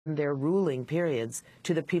their ruling periods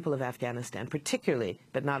to the people of Afghanistan, particularly,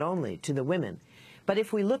 but not only, to the women. But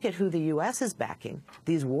if we look at who the U.S. is backing,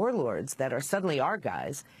 these warlords that are suddenly our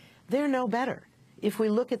guys, they're no better. If we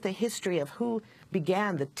look at the history of who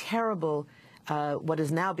began the terrible, what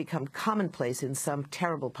has now become commonplace in some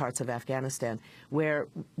terrible parts of Afghanistan, where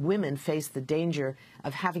women face the danger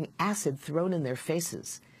of having acid thrown in their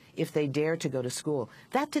faces if they dare to go to school,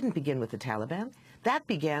 that didn't begin with the Taliban. That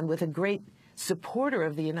began with a great supporter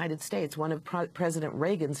of the United States, one of President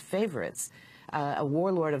Reagan's favorites, a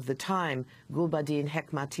warlord of the time, Gulbuddin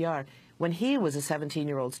Hekmatyar, when he was a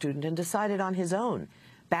 17-year-old student and decided on his own,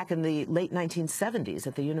 back in the late 1970s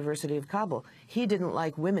at the University of Kabul, he didn't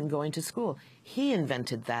like women going to school. He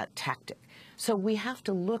invented that tactic. So we have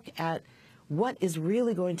to look at what is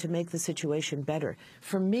really going to make the situation better.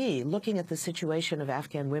 For me, looking at the situation of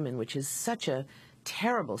Afghan women, which is such a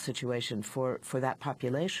terrible situation for that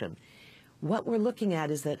population, what we're looking at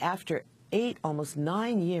is that after 8, almost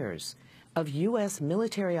 9 years of U.S.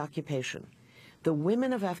 military occupation, the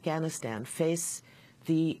women of Afghanistan face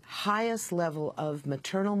the highest level of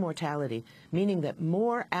maternal mortality, meaning that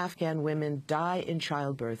more Afghan women die in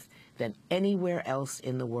childbirth than anywhere else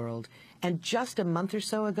in the world. And just a month or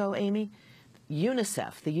so ago, Amy,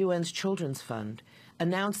 UNICEF, the UN's Children's Fund,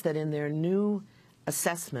 announced that in their new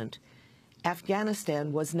assessment,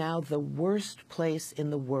 Afghanistan was now the worst place in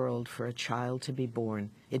the world for a child to be born.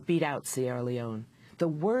 It beat out Sierra Leone. The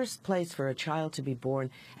worst place for a child to be born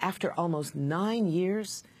after almost 9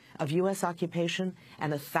 years of U.S. occupation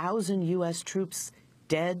and 1,000 U.S. troops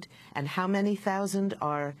dead, and how many thousand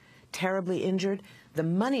are terribly injured. The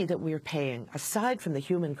money that we're paying, aside from the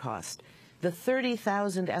human cost, the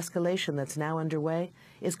 30,000 escalation that's now underway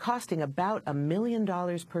is costing about $1 million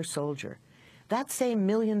per soldier. That same $1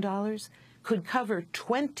 million could cover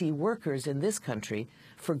 20 workers in this country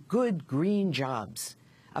for good green jobs,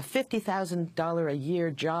 a $50,000 a year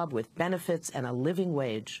job with benefits and a living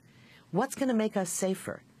wage. What's going to make us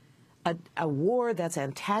safer? A war that's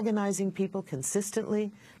antagonizing people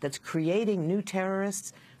consistently, that's creating new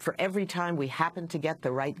terrorists for every time we happen to get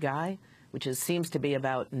the right guy, which seems to be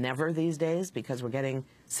about never these days because we're getting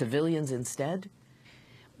civilians instead,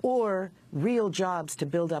 or real jobs to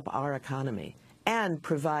build up our economy and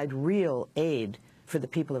provide real aid for the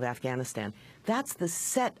people of Afghanistan. That's the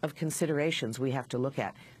set of considerations we have to look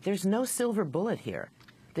at. There's no silver bullet here.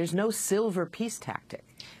 There's no silver peace tactic.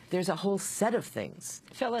 There's a whole set of things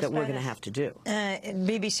Phyllis that we're Bennis, going to have to do.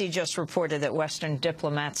 BBC just reported that Western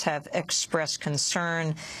diplomats have expressed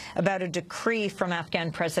concern about a decree from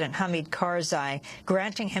Afghan President Hamid Karzai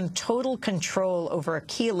granting him total control over a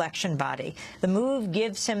key election body. The move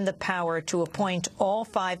gives him the power to appoint all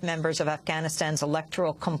 5 members of Afghanistan's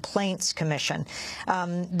Electoral Complaints Commission.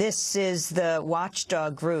 This is the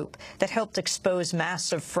watchdog group that helped expose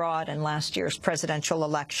massive fraud in last year's presidential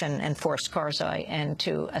election and forced Karzai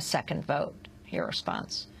into a second vote. Your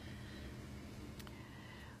response?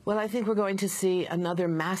 Well, I think we're going to see another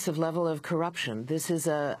massive level of corruption. This is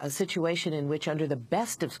a situation in which, under the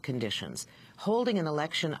best of conditions, holding an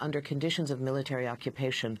election under conditions of military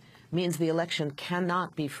occupation means the election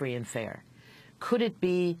cannot be free and fair. Could it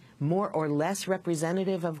be more or less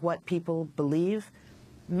representative of what people believe?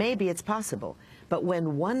 Maybe it's possible. But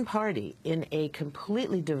when one party in a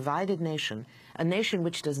completely divided nation, a nation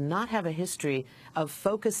which does not have a history of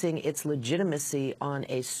focusing its legitimacy on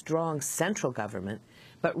a strong central government,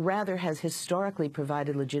 but rather has historically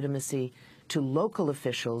provided legitimacy to local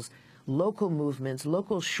officials, local movements,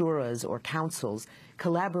 local shuras or councils,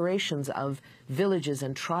 collaborations of villages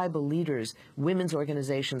and tribal leaders, women's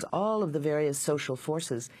organizations, all of the various social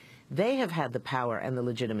forces, they have had the power and the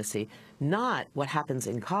legitimacy, not what happens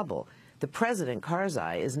in Kabul. The president,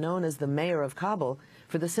 Karzai, is known as the mayor of Kabul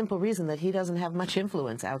for the simple reason that he doesn't have much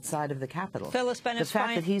influence outside of the capital. Phyllis Bennis, the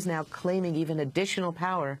fact that he's now claiming even additional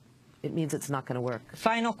power, it means it's not going to work.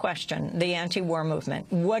 Final question, the anti-war movement.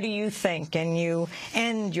 What do you think, and you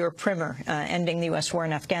end your primer, ending the U.S. war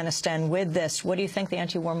in Afghanistan with this, what do you think the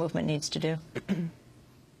anti-war movement needs to do?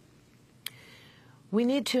 We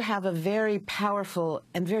need to have a very powerful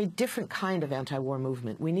and very different kind of anti-war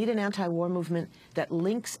movement. We need an anti-war movement that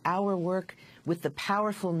links our work with the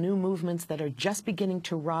powerful new movements that are just beginning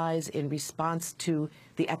to rise in response to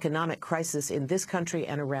the economic crisis in this country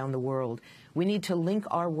and around the world. We need to link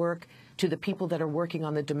our work to the people that are working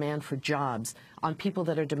on the demand for jobs, on people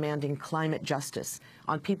that are demanding climate justice,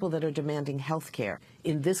 on people that are demanding health care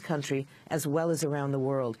in this country as well as around the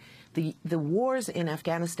world. The wars in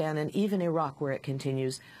Afghanistan and even Iraq, where it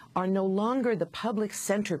continues, are no longer the public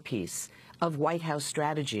centerpiece of White House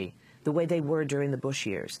strategy the way they were during the Bush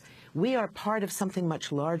years. We are part of something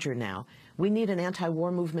much larger now. We need an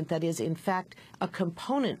anti-war movement that is, in fact, a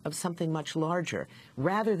component of something much larger,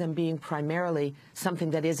 rather than being primarily something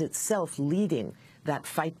that is itself leading that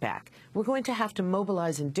fight back. We're going to have to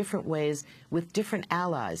mobilize in different ways with different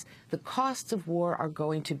allies. The costs of war are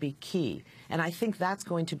going to be key, and I think that's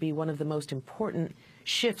going to be one of the most important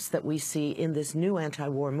shifts that we see in this new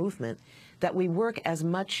anti-war movement, that we work as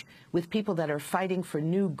much with people that are fighting for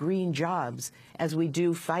new green jobs as we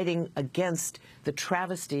do fighting against the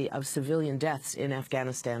travesty of civilian deaths in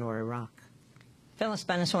Afghanistan or Iraq. Phyllis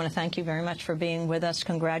Bennis, I want to thank you very much for being with us.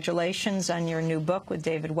 Congratulations on your new book with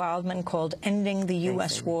David Wildman called Ending the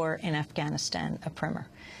U.S. War in Afghanistan, a primer.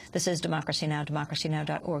 This is Democracy Now!,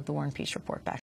 democracynow.org, The War and Peace Report. Back